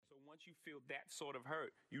once you feel that sort of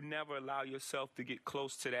hurt, you never allow yourself to get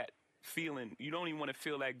close to that feeling. You don't even want to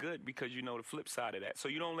feel that good because you know the flip side of that. So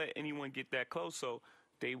you don't let anyone get that close so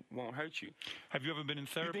they won't hurt you. Have you ever been in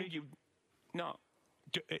therapy? No.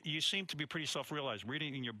 You seem to be pretty self-realized.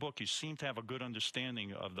 Reading in your book, you seem to have a good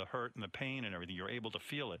understanding of the hurt and the pain and everything. You're able to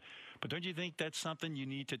feel it. But don't you think that's something you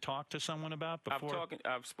need to talk to someone about before?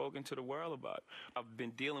 I've spoken to the world about it. I've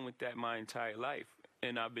been dealing with that my entire life,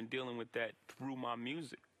 and I've been dealing with that through my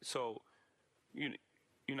music. So, you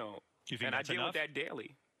know, and I deal with that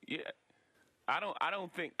daily. Yeah. I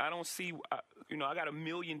don't see, I got a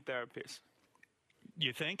million therapists.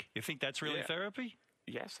 You think? You think that's really therapy?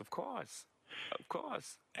 Yes, of course. Of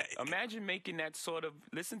course. Imagine making that sort of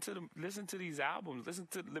listen to these albums,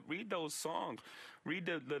 read those songs, read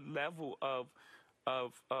the level of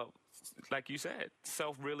like you said,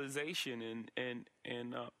 self-realization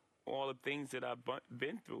and all the things that I've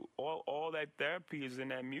been through. All that therapy is in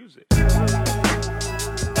that music.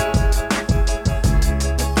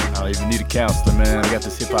 I don't even need a counselor, man. I got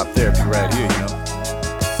this hip hop therapy right here,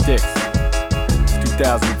 Sticks. It's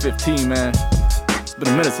 2015, man. It's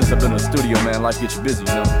been a minute since I've been in the studio, man. Life gets you busy,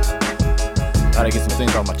 Gotta get some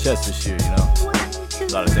things off my chest this year, A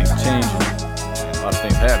lot of things are changing, and a lot of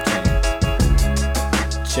things have changed.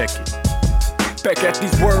 Check it. Back at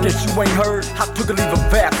these words, guess you ain't heard. I took a leave of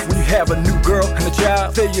absence. When you have a new girl and a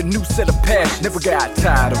child, they're your new set of passion. Never got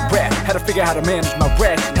tired of rap. Had to figure out how to manage my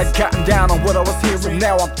rations. Had gotten down on what I was hearing.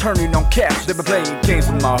 Now I'm turning on cash. They've been playing games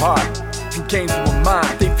with my heart and games with my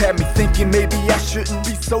mind. They've had me thinking maybe I shouldn't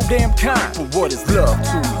be so damn kind. But what is love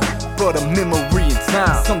to me? But a memory in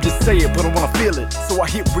time. Some just say it, but I wanna feel it. So I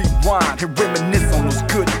hit rewind and reminisce on those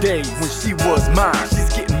good days when she was mine. She's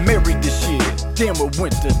getting married this year. Damn, it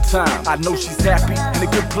winter time. I know she's happy in a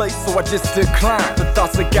good place, so I just decline. The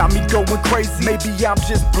thoughts that got me going crazy. Maybe I'm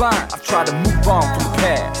just blind. I've tried to move on from the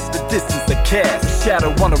past. The distance that cast a shadow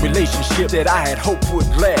on a relationship that I had hoped would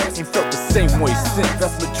last. Ain't felt the same way since.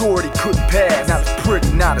 That's majority couldn't pass. Not as pretty,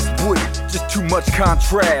 not as woody. Just too much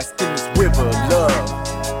contrast in this river of love.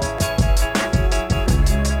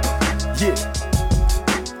 Yeah,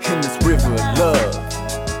 in this river of love.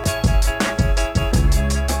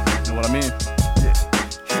 You know what I mean? Yeah,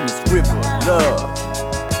 in this river of love.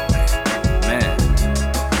 Man,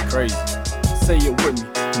 crazy. Say it with me,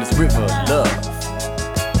 in this river of love.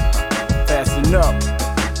 Fasten up.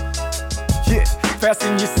 Yeah,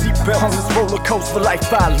 fasten your seatbelt on this roller coaster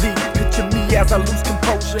life I lead. Picture me as I lose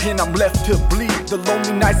composure and I'm left to bleed. The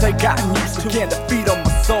lonely nights I gotten used to can't defeat on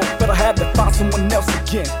my soul, but I had to find someone else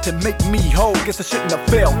again to make me whole. Guess I shouldn't have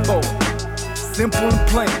fell for simple and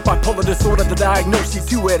plain. Bipolar disorder, the diagnosis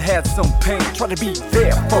too had some pain. Try to be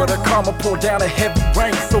there for the karma poured down a heavy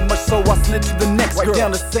rain. So much so I slid to the next girl,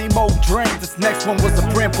 down the same old drain. This next one was a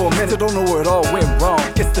friend for a minute. Still don't know where it all went wrong.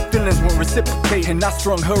 Guess the feelings weren't reciprocated and I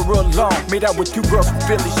strung her along. Made out with two girls from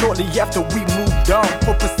Philly shortly after we moved on.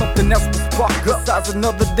 Hoping something else would spark up besides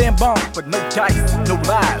another damn bomb. But no dice, no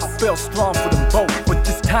lies. I fell strong for them both, but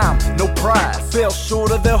this time no prize. I fell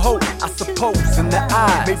short of their hope, I suppose, in the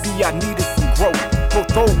eyes. Maybe I needed some growth,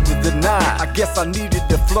 both over the nine. I guess I needed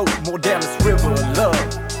to float more down this river of love.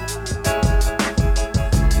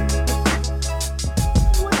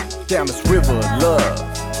 Down this river of love.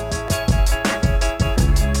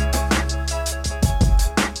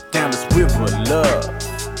 Down this river of love.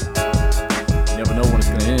 You never know when it's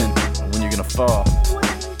gonna end or when you're gonna fall.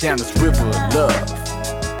 Down this river of love.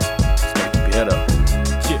 Just gotta keep your head up.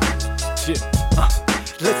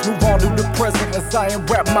 Let's move on to the present as I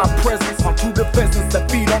unwrap my presence onto the pheasants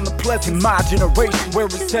that feed on the pleasant. My generation, where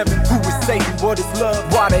is heaven? Who is Satan? What is love?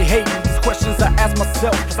 Why they hating? These questions I ask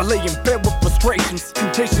myself as I lay in bed with frustrations.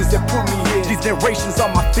 Temptations that put me here. These narrations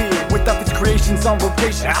are my fear. Without these creations on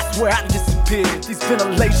rotation, I swear I disappeared. These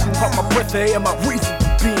ventilations are my breath air and my reason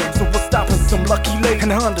for being. So what's stopping some lucky lady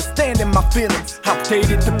and understanding my feelings? I've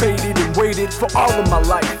dated, debated, and waited for all of my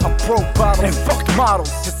life. I broke bottles and fucked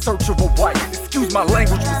models in search of a wife. Excuse my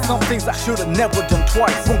language, but some things I should've never done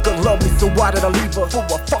twice. Won't girl love me, so why did I leave her for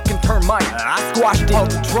a fucking termite? I squashed it, all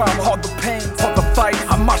the drama, all the pain, all the fights.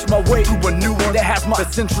 I marched my way to a new one that has my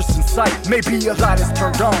best interest in sight. Maybe a light is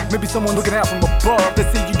turned on, maybe someone looking out from above. They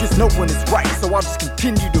say you just know when it's right, so I'll just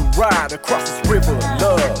continue to ride across this river of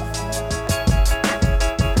love.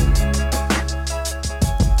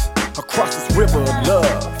 Across this river of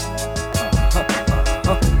love.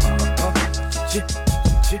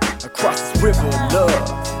 Across this river of love.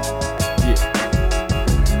 Yeah.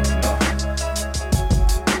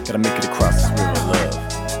 Gotta make it across this